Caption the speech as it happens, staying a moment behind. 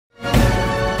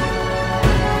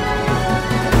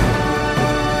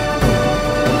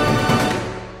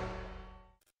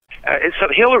so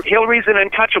Hillary's an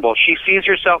untouchable. She sees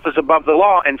herself as above the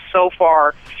law, and so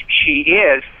far she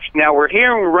is. Now, we're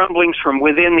hearing rumblings from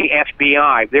within the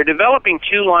FBI. They're developing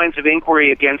two lines of inquiry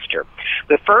against her.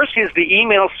 The first is the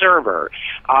email server,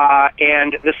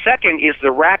 and the second is the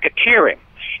racketeering.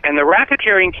 And the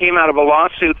racketeering came out of a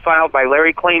lawsuit filed by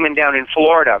Larry Klayman down in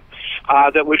Florida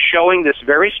that was showing this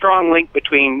very strong link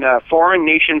between foreign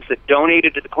nations that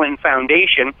donated to the Clinton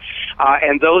Foundation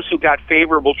and those who got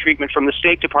favorable treatment from the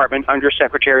State Department under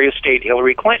Secretary of State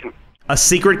Hillary Clinton. A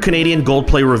secret Canadian gold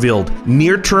play revealed.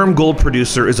 Near-term gold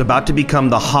producer is about to become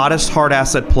the hottest hard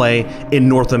asset play in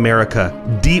North America.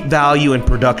 Deep value in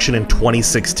production in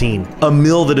 2016. A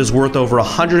mill that is worth over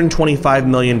 $125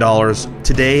 million.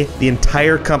 Today, the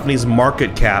entire company's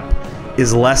market cap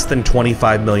is less than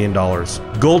 $25 million.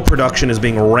 Gold production is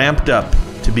being ramped up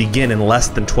to begin in less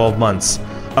than 12 months.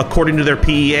 According to their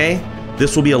PEA,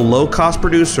 this will be a low-cost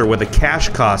producer with a cash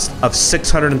cost of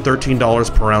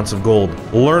 $613 per ounce of gold.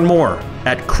 Learn more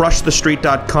at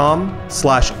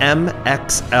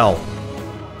crushthestreet.com/MXL.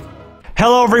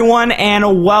 Hello, everyone,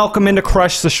 and welcome into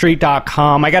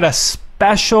crushthestreet.com. I got a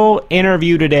special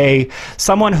interview today,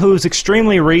 someone who's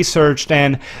extremely researched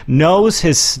and knows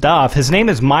his stuff. His name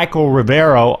is Michael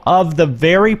Rivero of the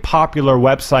very popular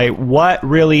website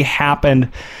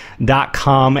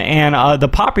WhatReallyHappened.com and the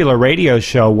popular radio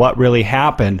show What Really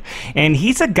Happened. And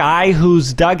he's a guy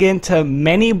who's dug into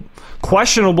many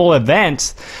questionable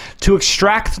events to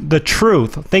extract the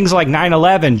truth. Things like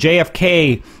 9/11,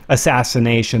 JFK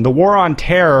assassination, the war on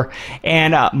terror,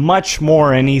 and much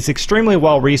more. And he's extremely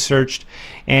well researched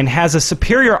and has a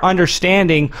superior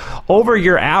understanding over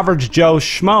your average Joe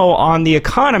Schmo on the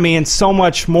economy and so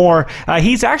much more.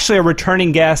 He's actually a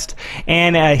returning guest,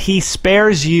 and he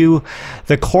spares you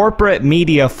the corporate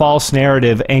media false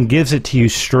narrative and gives it to you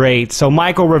straight. So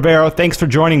Michael Rivero, thanks for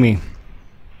joining me.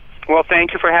 Well,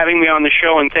 thank you for having me on the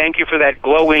show, and thank you for that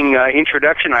glowing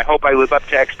introduction. I hope I live up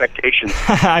to expectations.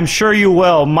 I'm sure you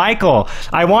will. Michael,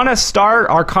 I want to start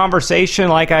our conversation,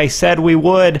 like I said we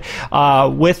would,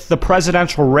 with the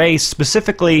presidential race,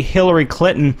 specifically Hillary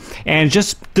Clinton. And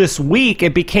just this week,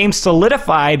 it became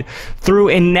solidified through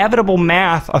inevitable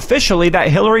math officially that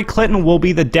Hillary Clinton will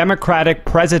be the Democratic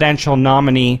presidential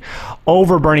nominee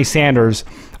over Bernie Sanders,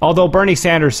 although Bernie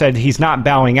Sanders said he's not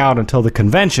bowing out until the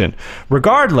convention.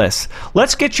 Regardless,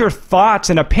 let's get your thoughts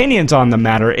and opinions on the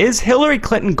matter. Is Hillary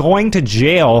Clinton going to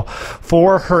jail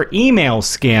for her email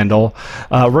scandal,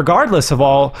 regardless of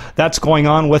all that's going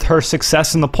on with her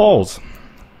success in the polls?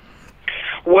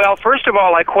 Well, first of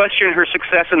all, I question her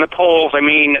success in the polls. I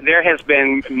mean, there has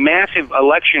been massive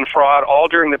election fraud all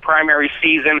during the primary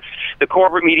season. The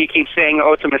corporate media keeps saying,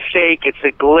 oh, it's a mistake, it's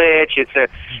a glitch, it's a,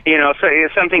 so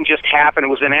something just happened, it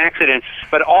was an accident.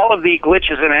 But all of the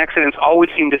glitches and accidents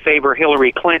always seem to favor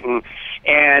Hillary Clinton.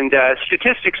 And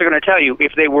statistics are going to tell you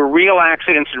if they were real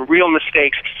accidents and real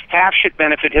mistakes, half should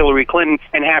benefit Hillary Clinton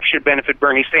and half should benefit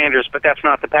Bernie Sanders, but that's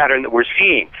not the pattern that we're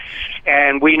seeing.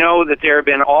 And we know that there have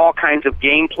been all kinds of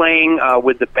game playing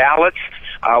with the ballots.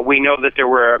 We know that there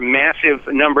were massive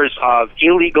numbers of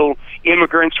illegal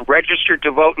immigrants registered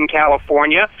to vote in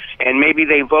California, and maybe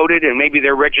they voted and maybe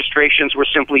their registrations were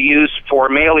simply used for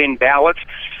mail-in ballots.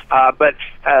 But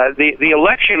the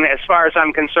election, as far as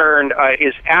I'm concerned,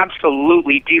 is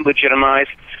absolutely delegitimized,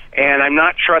 and I'm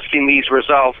not trusting these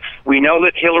results. We know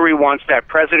that Hillary wants that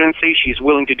presidency. She's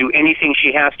willing to do anything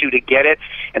she has to get it,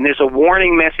 and there's a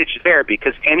warning message there,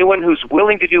 because anyone who's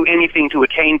willing to do anything to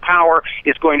attain power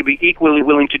is going to be equally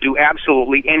willing to do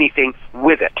absolutely anything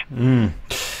with it.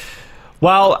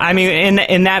 Well, I mean,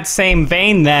 in that same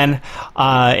vein, then,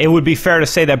 it would be fair to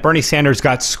say that Bernie Sanders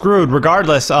got screwed,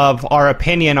 regardless of our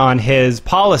opinion on his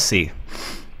policy.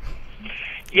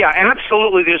 Yeah,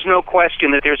 absolutely. There's no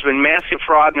question that there's been massive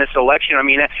fraud in this election. I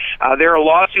mean, there are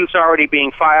lawsuits already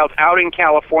being filed out in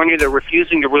California. They're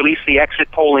refusing to release the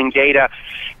exit polling data.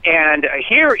 And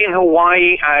here in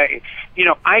Hawaii, I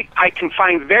can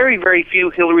find very, very few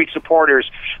Hillary supporters.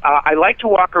 I like to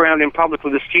walk around in public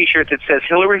with this T-shirt that says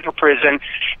Hillary for prison,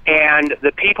 and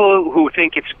the people who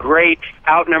think it's great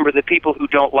outnumber the people who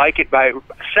don't like it by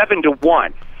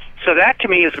 7-1. So that, to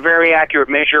me, is a very accurate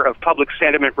measure of public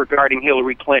sentiment regarding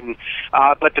Hillary Clinton.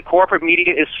 But the corporate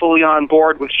media is fully on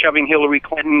board with shoving Hillary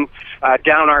Clinton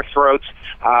down our throats.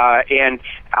 And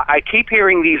I keep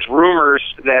hearing these rumors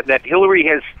that Hillary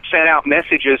has sent out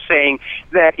messages saying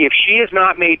that if she is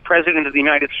not made president of the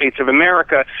United States of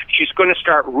America, she's going to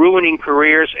start ruining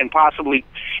careers and possibly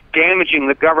damaging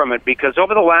the government, because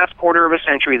over the last quarter of a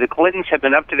century, the Clintons have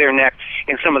been up to their neck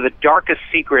in some of the darkest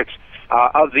secrets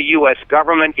of the U.S.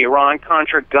 government,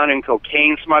 Iran-Contra, gun and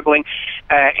cocaine smuggling.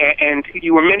 And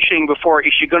you were mentioning before,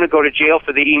 is she going to go to jail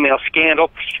for the email scandal?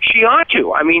 She ought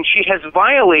to. I mean, she has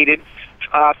violated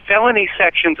felony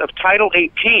sections of Title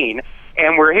 18,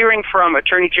 and we're hearing from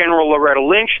Attorney General Loretta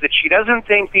Lynch that she doesn't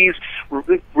think these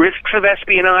risks of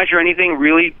espionage or anything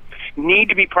really need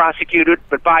to be prosecuted,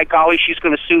 but by golly, she's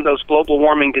going to sue those global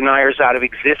warming deniers out of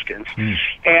existence.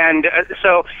 And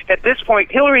so at this point,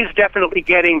 Hillary is definitely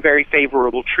getting very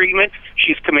favorable treatment.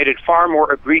 She's committed far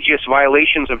more egregious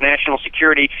violations of national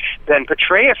security than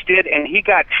Petraeus did, and he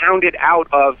got hounded out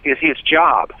of his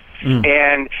job.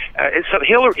 And so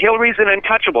Hillary's an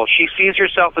untouchable. She sees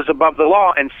herself as above the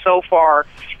law, and so far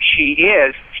she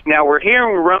is. Now, we're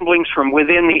hearing rumblings from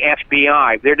within the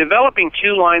FBI. They're developing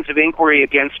two lines of inquiry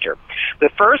against her. The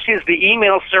first is the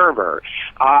email server,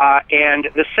 and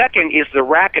the second is the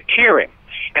racketeering.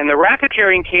 And the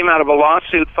racketeering came out of a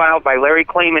lawsuit filed by Larry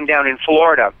Klayman down in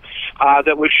Florida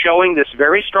that was showing this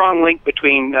very strong link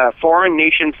between foreign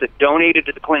nations that donated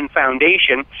to the Clinton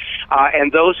Foundation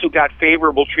and those who got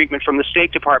favorable treatment from the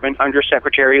State Department under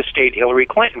Secretary of State Hillary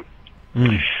Clinton.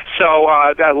 So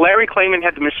Larry Klayman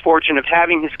had the misfortune of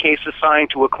having his case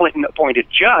assigned to a Clinton-appointed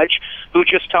judge who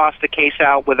just tossed the case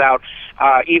out without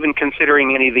even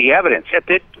considering any of the evidence. At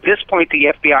this point, the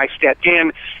FBI stepped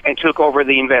in and took over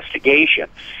the investigation.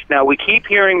 Now, we keep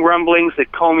hearing rumblings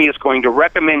that Comey is going to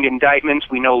recommend indictments.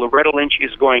 We know Loretta Lynch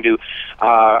is going to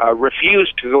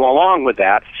refuse to go along with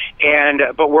that.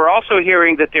 But we're also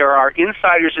hearing that there are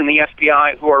insiders in the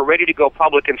FBI who are ready to go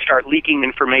public and start leaking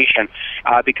information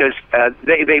because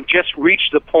they've just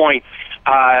reached the point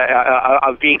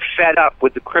of being fed up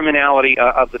with the criminality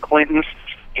of the Clintons,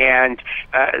 and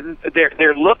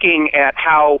they're looking at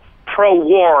how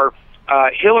pro-war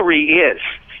Hillary is.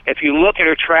 If you look at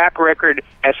her track record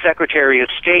as Secretary of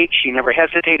State, she never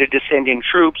hesitated to send in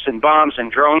troops and bombs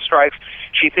and drone strikes.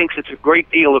 She thinks it's a great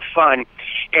deal of fun,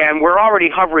 and we're already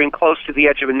hovering close to the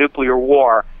edge of a nuclear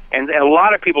war. And a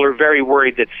lot of people are very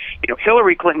worried that,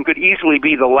 Hillary Clinton could easily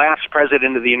be the last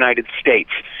president of the United States,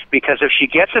 because if she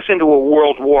gets us into a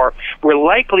world war, we're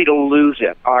likely to lose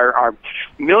it. Our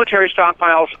military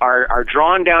stockpiles are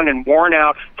drawn down and worn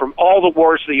out from all the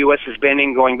wars the U.S. has been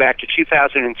in going back to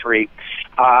 2003.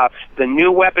 The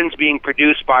new weapons being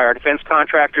produced by our defense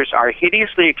contractors are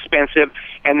hideously expensive,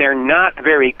 and they're not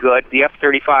very good, the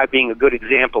F-35 being a good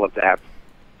example of that.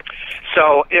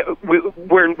 So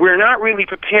we're not really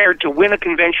prepared to win a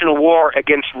conventional war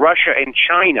against Russia and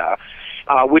China,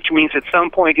 which means at some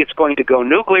point it's going to go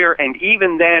nuclear, and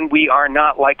even then we are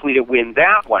not likely to win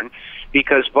that one,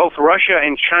 because both Russia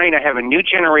and China have a new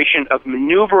generation of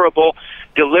maneuverable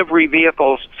delivery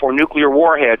vehicles for nuclear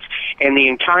warheads, and the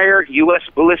entire U.S.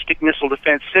 ballistic missile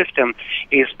defense system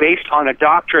is based on a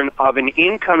doctrine of an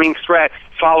incoming threat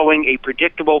following a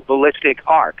predictable ballistic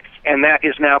arc, and that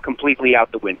is now completely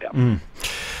out the window.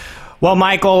 Well,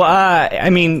 Michael, I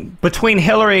mean, between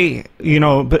Hillary,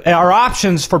 our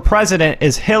options for president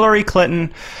is Hillary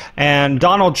Clinton and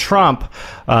Donald Trump,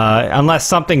 unless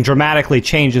something dramatically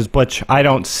changes, which I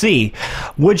don't see.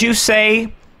 Would you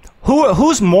say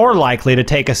who's more likely to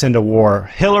take us into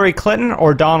war, Hillary Clinton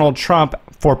or Donald Trump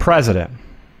for president?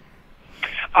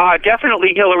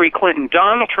 Definitely Hillary Clinton.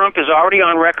 Donald Trump is already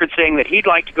on record saying that he'd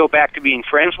like to go back to being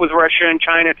friends with Russia and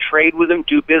China, trade with them,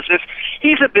 do business.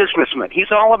 He's a businessman.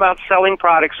 He's all about selling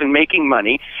products and making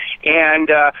money. And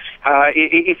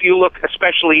if you look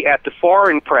especially at the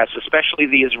foreign press, especially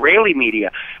the Israeli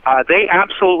media, they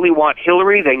absolutely want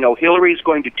Hillary. They know Hillary's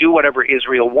going to do whatever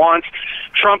Israel wants.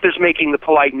 Trump is making the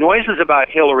polite noises about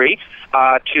Hillary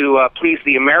to please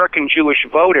the American Jewish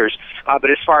voters. But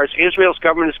as far as Israel's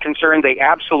government is concerned, they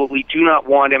absolutely do not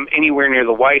want him anywhere near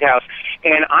the White House.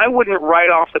 And I wouldn't write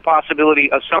off the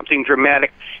possibility of something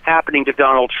dramatic happening to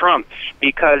Donald Trump,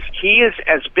 because he is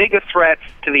as big a threat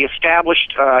to the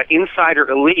established insider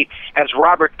elite as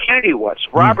Robert Kennedy was.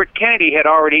 Robert Kennedy had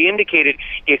already indicated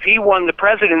if he won the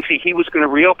presidency, he was going to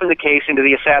reopen the case into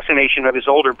the assassination of his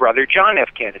older brother, John F.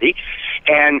 Kennedy.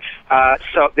 And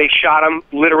so they shot him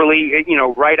literally,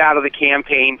 right out of the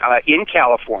campaign in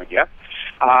California.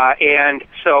 And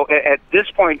so at this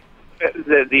point,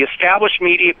 the established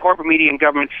media, corporate media, and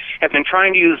government have been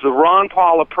trying to use the Ron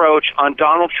Paul approach on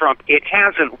Donald Trump. It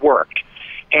hasn't worked.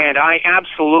 And I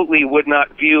absolutely would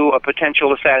not view a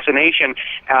potential assassination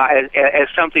as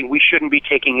something we shouldn't be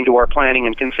taking into our planning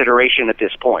and consideration at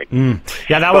this point.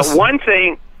 Yeah, that was... But one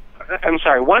thing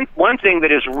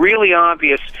that is really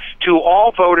obvious to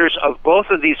all voters of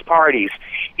both of these parties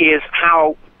is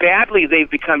how badly they've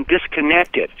become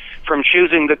disconnected from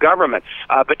choosing the government,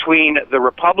 between the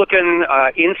Republican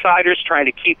insiders trying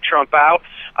to keep Trump out,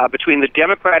 between the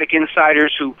Democratic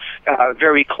insiders who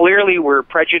very clearly were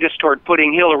prejudiced toward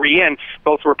putting Hillary in.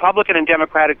 Both Republican and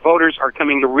Democratic voters are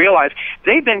coming to realize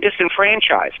they've been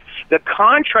disenfranchised. The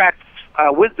contract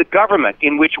with the government,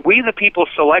 in which we the people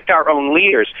select our own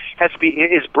leaders,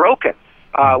 is broken.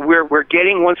 We're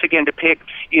getting once again to pick,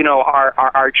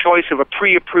 our choice of a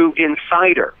pre-approved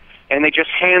insider, and they just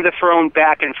hand the throne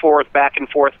back and forth, back and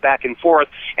forth, back and forth,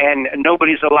 and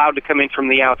nobody's allowed to come in from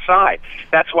the outside.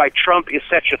 That's why Trump is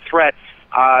such a threat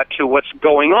to what's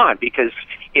going on, because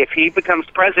if he becomes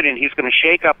president, he's going to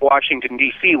shake up Washington,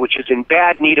 D.C., which is in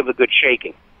bad need of a good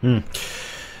shaking.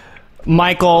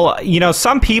 Michael,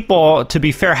 some people, to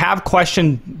be fair, have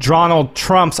questioned Donald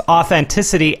Trump's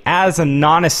authenticity as a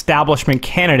non-establishment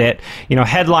candidate.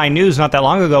 Headline news not that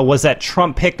long ago was that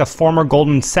Trump picked a former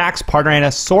Goldman Sachs partner and a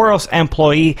Soros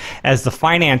employee as the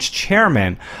finance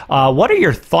chairman. What are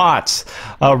your thoughts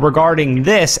regarding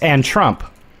this and Trump?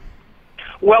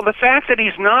 Well, the fact that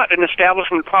he's not an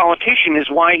establishment politician is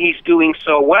why he's doing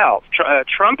so well.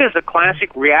 Trump is a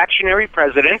classic reactionary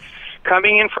president,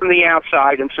 coming in from the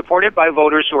outside and supported by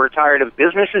voters who are tired of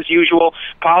business as usual,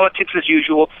 politics as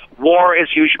usual, war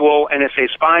as usual, NSA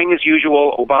spying as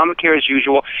usual, Obamacare as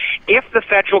usual. If the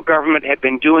federal government had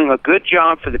been doing a good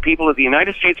job for the people of the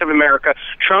United States of America,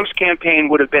 Trump's campaign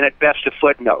would have been at best a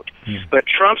footnote. But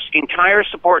Trump's entire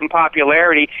support and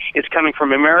popularity is coming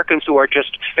from Americans who are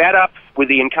just fed up with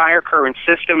the entire current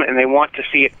system, and they want to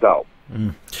see it go.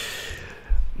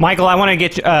 Michael, I want to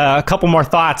get a couple more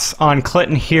thoughts on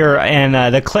Clinton here and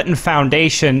the Clinton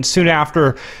Foundation. Soon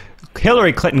after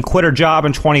Hillary Clinton quit her job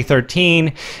in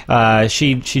 2013,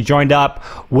 she joined up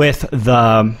with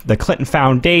the Clinton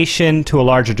Foundation to a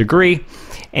larger degree,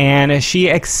 and she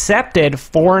accepted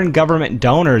foreign government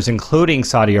donors, including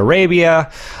Saudi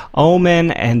Arabia,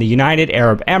 Oman, and the United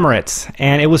Arab Emirates.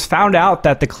 And it was found out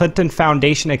that the Clinton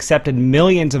Foundation accepted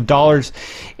millions of dollars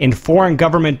in foreign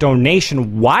government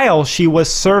donation while she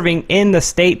was serving in the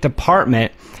State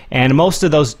Department. And most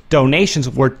of those donations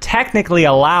were technically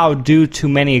allowed due to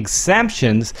many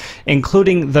exemptions,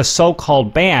 including the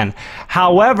so-called ban.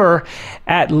 However,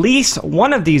 at least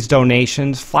one of these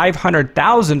donations,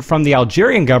 $500,000 from the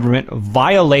Algerian government,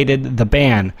 violated the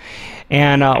ban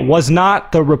and was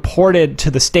not reported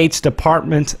to the State's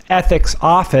Department's ethics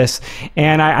office.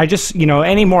 And I just,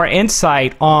 any more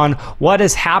insight on what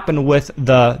has happened with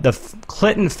the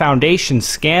Clinton Foundation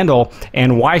scandal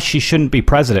and why she shouldn't be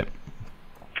president?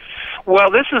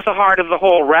 Well, this is the heart of the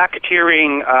whole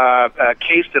racketeering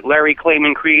case that Larry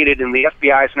Klayman created and the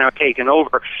FBI has now taken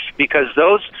over, because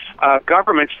those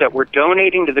governments that were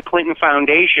donating to the Clinton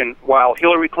Foundation while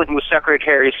Hillary Clinton was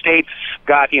Secretary of State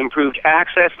got improved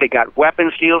access, they got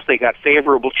weapons deals, they got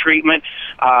favorable treatment.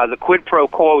 The quid pro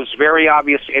quo is very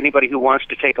obvious to anybody who wants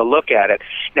to take a look at it.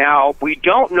 Now, we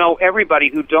don't know everybody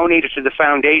who donated to the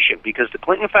foundation, because the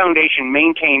Clinton Foundation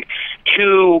maintained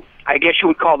two, I guess you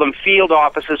would call them field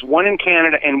offices, one in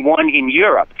Canada and one in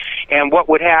Europe. And what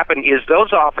would happen is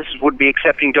those offices would be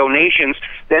accepting donations,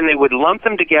 then they would lump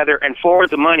them together and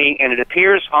forward the money, and it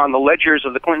appears on the ledgers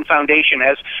of the Clinton Foundation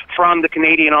as from the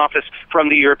Canadian office, from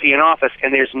the European office,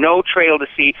 and there's no trail to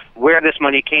see where this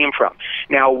money came from.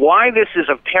 Now, why this is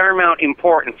of paramount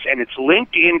importance, and it's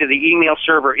linked into the email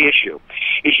server issue,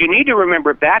 is you need to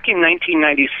remember back in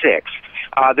 1996,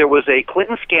 there was a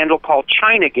Clinton scandal called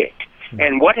Chinagate.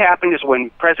 And what happened is when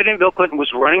President Bill Clinton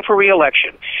was running for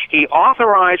re-election, he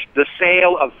authorized the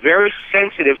sale of very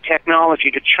sensitive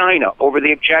technology to China over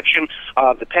the objection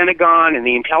of the Pentagon and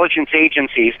the intelligence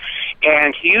agencies,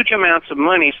 and huge amounts of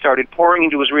money started pouring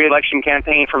into his re-election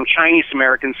campaign from Chinese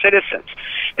American citizens.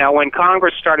 Now, when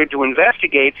Congress started to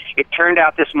investigate, it turned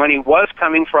out this money was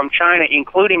coming from China,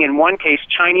 including, in one case,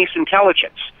 Chinese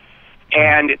intelligence.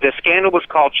 And the scandal was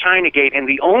called Chinagate, and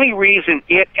the only reason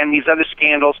it and these other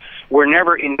scandals were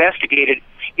never investigated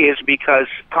is because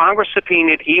Congress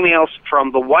subpoenaed emails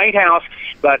from the White House,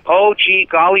 but oh gee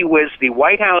golly whiz, the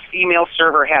White House email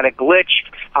server had a glitch,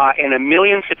 and 1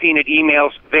 million subpoenaed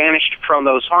emails vanished from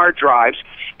those hard drives.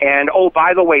 And oh,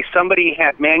 by the way, somebody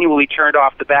had manually turned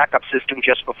off the backup system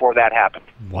just before that happened.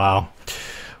 Wow.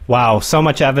 Wow, so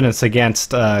much evidence against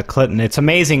Clinton. It's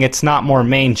amazing it's not more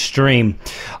mainstream,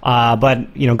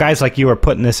 but guys like you are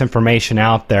putting this information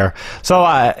out there. So,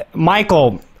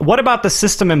 Michael, what about the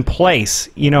system in place?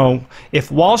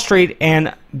 If Wall Street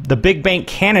and the big bank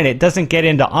candidate doesn't get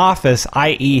into office,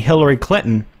 i.e. Hillary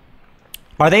Clinton,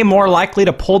 are they more likely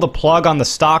to pull the plug on the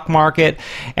stock market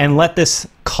and let this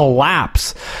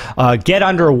collapse? get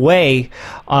underway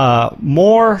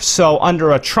more so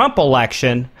under a Trump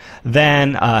election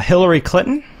than Hillary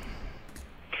Clinton?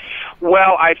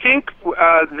 Well, I think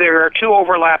there are two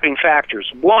overlapping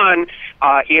factors. One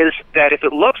is that if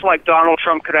it looks like Donald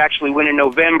Trump could actually win in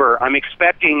November, I'm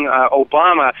expecting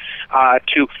Obama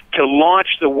to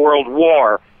launch the world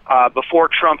war before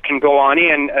Trump can go on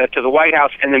in to the White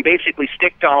House and then basically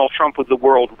stick Donald Trump with the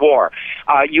world war.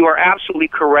 You are absolutely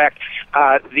correct.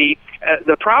 The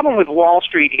problem with Wall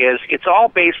Street is it's all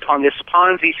based on this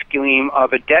Ponzi scheme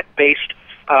of a debt-based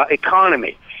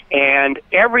economy. And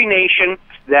every nation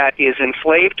that is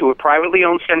enslaved to a privately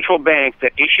owned central bank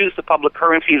that issues the public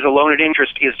currency as a loan at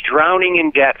interest is drowning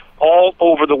in debt all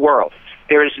over the world.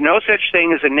 There is no such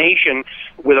thing as a nation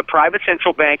with a private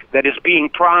central bank that is being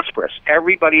prosperous.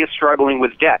 Everybody is struggling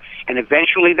with debt, and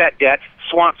eventually that debt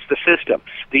swamps the system.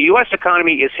 The U.S.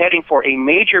 economy is heading for a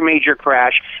major, major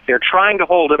crash. They're trying to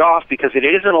hold it off because it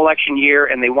is an election year,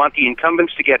 and they want the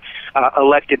incumbents to get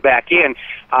elected back in.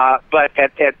 But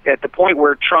at the point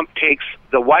where Trump takes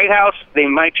the White House, they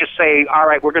might just say, all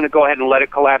right, we're going to go ahead and let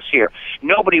it collapse here.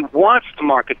 Nobody wants the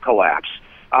market collapse.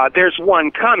 There's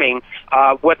one coming.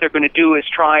 What they're going to do is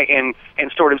try and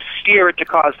sort of steer it to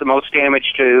cause the most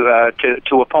damage to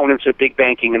opponents of big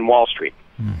banking and Wall Street.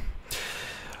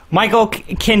 Michael,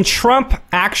 can Trump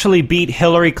actually beat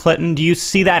Hillary Clinton? Do you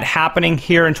see that happening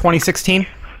here in 2016?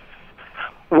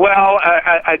 Well,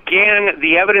 again,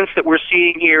 the evidence that we're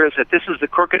seeing here is that this is the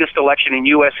crookedest election in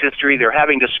U.S. history. They're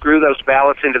having to screw those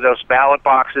ballots into those ballot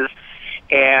boxes,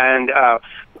 and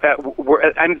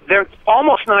they're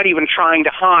almost not even trying to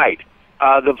hide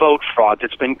the vote fraud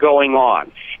that's been going on.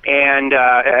 And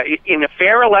in a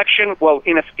fair election,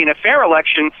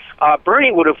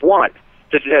 Bernie would have won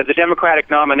the Democratic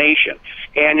nomination.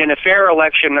 And in a fair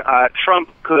election, Trump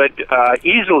could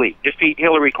easily defeat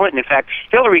Hillary Clinton. In fact,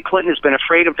 Hillary Clinton has been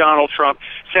afraid of Donald Trump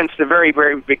since the very,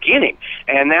 very beginning.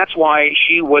 And that's why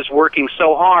she was working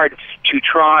so hard to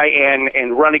try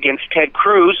and run against Ted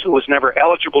Cruz, who was never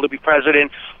eligible to be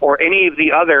president, or any of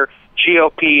the other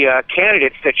GOP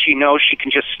candidates that she knows she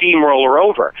can just steamroller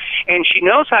over. And she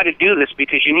knows how to do this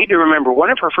because you need to remember one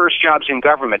of her first jobs in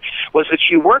government was that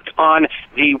she worked on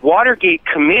the Watergate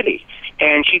Committee,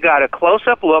 and she got a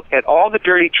close-up look at all the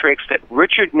dirty tricks that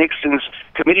Richard Nixon's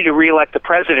committee to re-elect the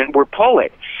president were pulling.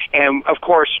 And, of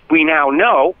course, we now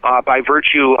know, by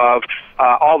virtue of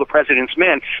all the president's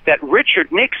men, that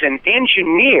Richard Nixon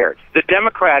engineered the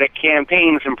Democratic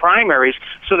campaigns and primaries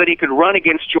so that he could run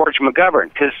against George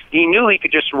McGovern, because he knew he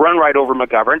could just run right over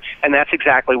McGovern, and that's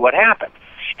exactly what happened.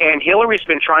 And Hillary's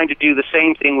been trying to do the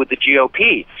same thing with the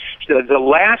GOP. The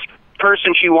last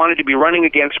person she wanted to be running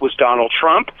against was Donald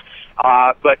Trump,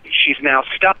 but she's now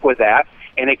stuck with that.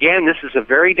 And again, this is a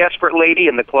very desperate lady,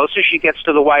 and the closer she gets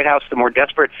to the White House, the more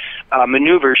desperate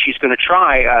maneuvers she's going to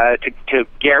try to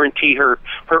guarantee her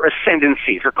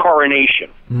ascendancy, her coronation.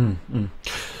 Mm-hmm.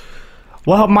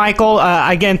 Well, Michael,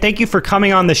 again, thank you for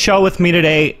coming on the show with me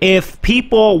today. If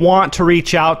people want to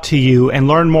reach out to you and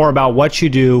learn more about what you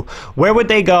do, where would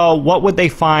they go? What would they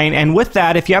find? And with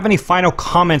that, if you have any final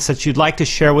comments that you'd like to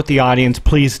share with the audience,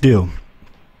 please do.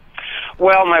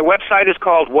 Well, my website is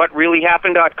called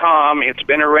whatreallyhappened.com. It's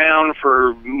been around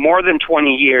for more than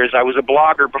 20 years. I was a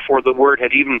blogger before the word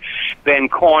had even been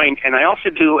coined, and I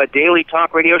also do a daily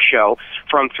talk radio show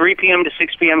from 3 p.m. to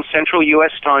 6 p.m. Central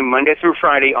U.S. time, Monday through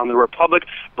Friday, on the Republic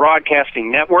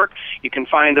Broadcasting Network. You can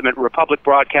find them at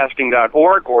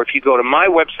republicbroadcasting.org, or if you go to my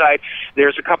website,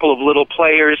 there's a couple of little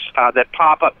players that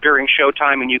pop up during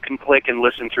showtime, and you can click and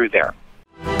listen through there.